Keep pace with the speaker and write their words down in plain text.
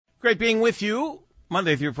Great being with you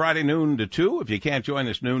Monday through Friday, noon to 2. If you can't join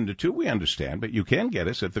us noon to 2, we understand, but you can get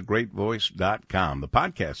us at thegreatvoice.com. The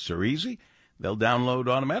podcasts are easy. They'll download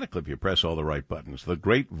automatically if you press all the right buttons.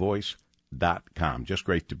 Thegreatvoice.com. Just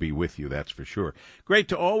great to be with you, that's for sure. Great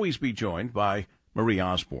to always be joined by Marie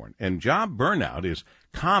Osborne. And job burnout is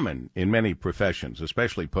common in many professions,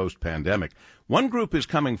 especially post-pandemic. One group is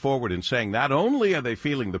coming forward and saying not only are they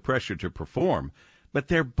feeling the pressure to perform, but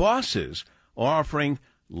their bosses are offering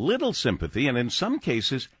little sympathy and in some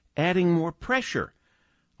cases adding more pressure.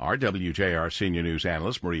 Our WJR senior news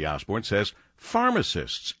analyst, Marie Osborne, says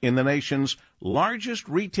pharmacists in the nation's largest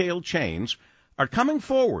retail chains are coming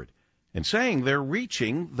forward and saying they're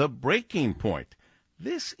reaching the breaking point.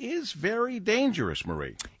 This is very dangerous,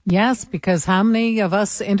 Marie. Yes, because how many of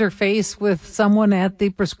us interface with someone at the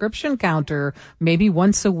prescription counter maybe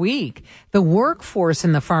once a week? The workforce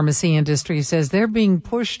in the pharmacy industry says they're being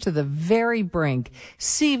pushed to the very brink.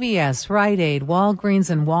 CVS, Rite Aid, Walgreens,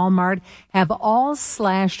 and Walmart have all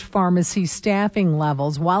slashed pharmacy staffing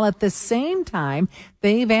levels, while at the same time,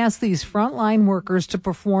 they've asked these frontline workers to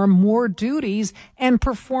perform more duties and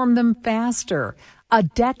perform them faster. A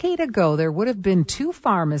decade ago, there would have been 2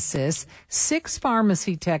 pharmacists, 6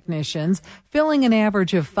 pharmacy technicians, filling an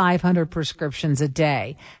average of 500 prescriptions a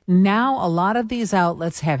day. Now, a lot of these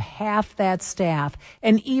outlets have half that staff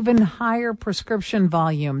and even higher prescription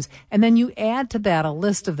volumes. And then you add to that a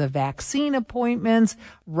list of the vaccine appointments,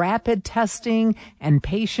 rapid testing, and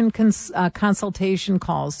patient consultation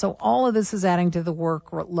calls. So all of this is adding to the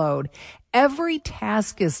workload. Every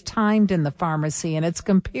task is timed in the pharmacy, and it's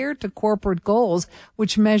compared to corporate goals,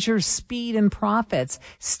 which measure speed and profits.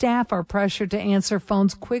 Staff are pressured to answer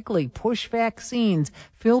phones quickly, push vaccines,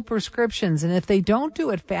 fill prescriptions, and if they don't do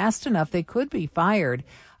it fast enough, they could be fired.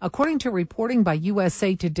 According to reporting by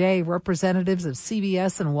USA Today, representatives of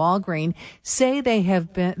CVS and Walgreens say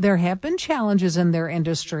there have been challenges in their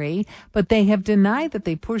industry, but they have denied that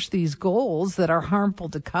they push these goals that are harmful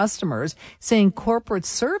to customers, saying corporate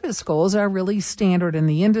service goals are really standard in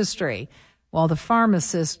the industry. While the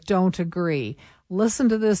pharmacists don't agree. Listen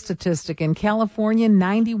to this statistic. In California,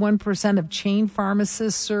 91% of chain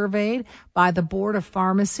pharmacists surveyed by the Board of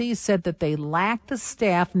Pharmacy said that they lack the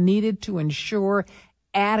staff needed to ensure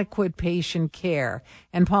adequate patient care.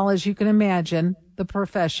 And Paul, as you can imagine, the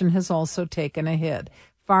profession has also taken a hit.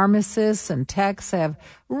 Pharmacists and techs have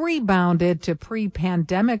rebounded to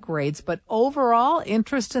pre-pandemic rates, but overall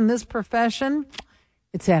interest in this profession,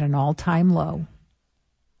 it's at an all-time low.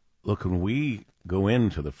 Look, when we go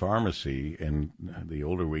into the pharmacy, and the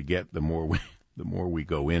older we get, the more we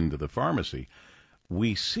go into the pharmacy,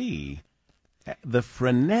 we see the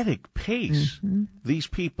frenetic pace these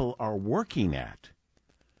people are working at.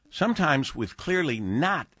 Sometimes with clearly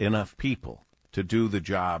not enough people to do the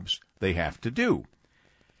jobs they have to do.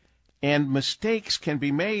 And mistakes can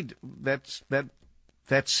be made. That's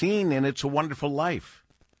scene in It's a Wonderful Life.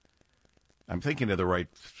 I'm thinking of the right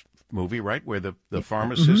movie, right, where the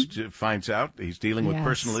pharmacist finds out he's dealing with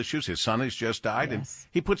personal issues. His son has just died, and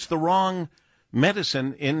he puts the wrong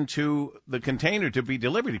medicine into the container to be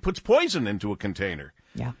delivered. He puts poison into a container.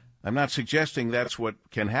 Yeah. I'm not suggesting that's what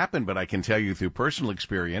can happen, but I can tell you through personal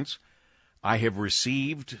experience, I have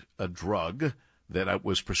received a drug that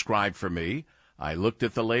was prescribed for me. I looked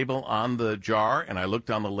at the label on the jar, and I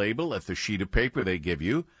looked on the label at the sheet of paper they give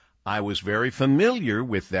you. I was very familiar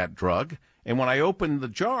with that drug, and when I opened the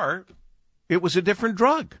jar, it was a different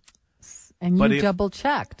drug. And you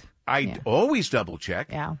double-checked. I always double-check.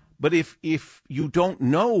 Yeah. But if you don't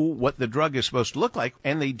know what the drug is supposed to look like,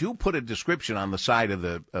 and they do put a description on the side of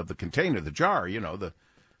the container, the jar, the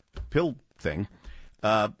pill thing,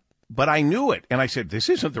 but I knew it, and I said, this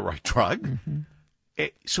isn't the right drug.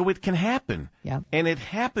 So it can happen. Yeah. And it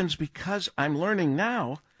happens because I'm learning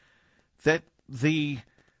now that the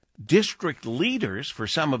district leaders for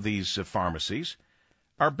some of these pharmacies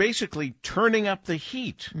are basically turning up the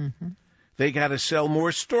heat. They got to sell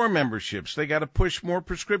more store memberships. They got to push more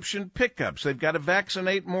prescription pickups. They've got to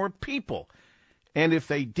vaccinate more people. And if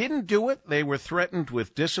they didn't do it, they were threatened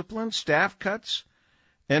with discipline, staff cuts,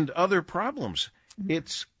 and other problems.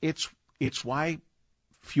 It's why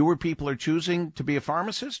fewer people are choosing to be a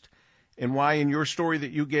pharmacist, and why in your story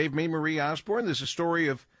that you gave me, Marie Osborne, there's a story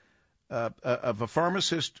of a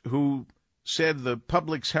pharmacist who said the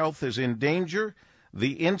public's health is in danger.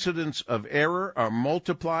 The incidents of error are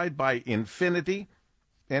multiplied by infinity,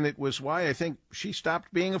 and it was why I think she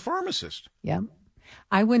stopped being a pharmacist. Yeah.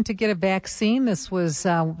 I went to get a vaccine. This was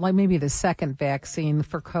like maybe the second vaccine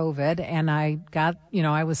for COVID, and I got,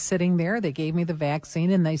 I was sitting there. They gave me the vaccine,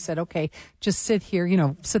 and they said, okay, just sit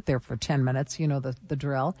here, sit there for 10 minutes, the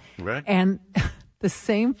drill. Right. And the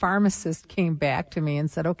same pharmacist came back to me and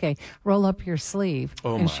said, "Okay, roll up your sleeve."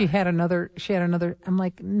 Oh, and my. she had another. I'm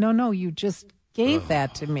like, "No, you just gave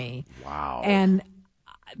that to me." Wow. And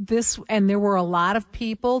there were a lot of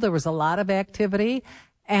people. There was a lot of activity.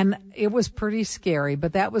 And it was pretty scary,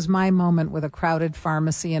 but that was my moment with a crowded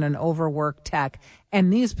pharmacy and an overworked tech.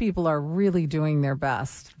 And these people are really doing their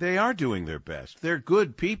best. They are doing their best. They're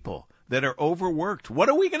good people that are overworked. What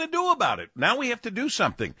are we going to do about it? Now we have to do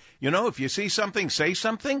something. You know, if you see something, say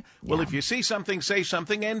something. Well, if you see something, say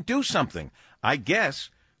something and do something. I guess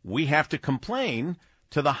we have to complain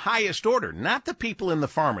to the highest order, not the people in the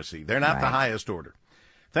pharmacy. They're not the highest order.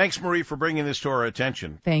 Thanks, Marie, for bringing this to our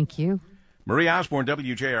attention. Thank you. Marie Osborne,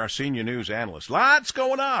 WJR Senior News Analyst. Lots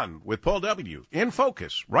going on with Paul W. in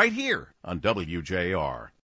Focus right here on WJR.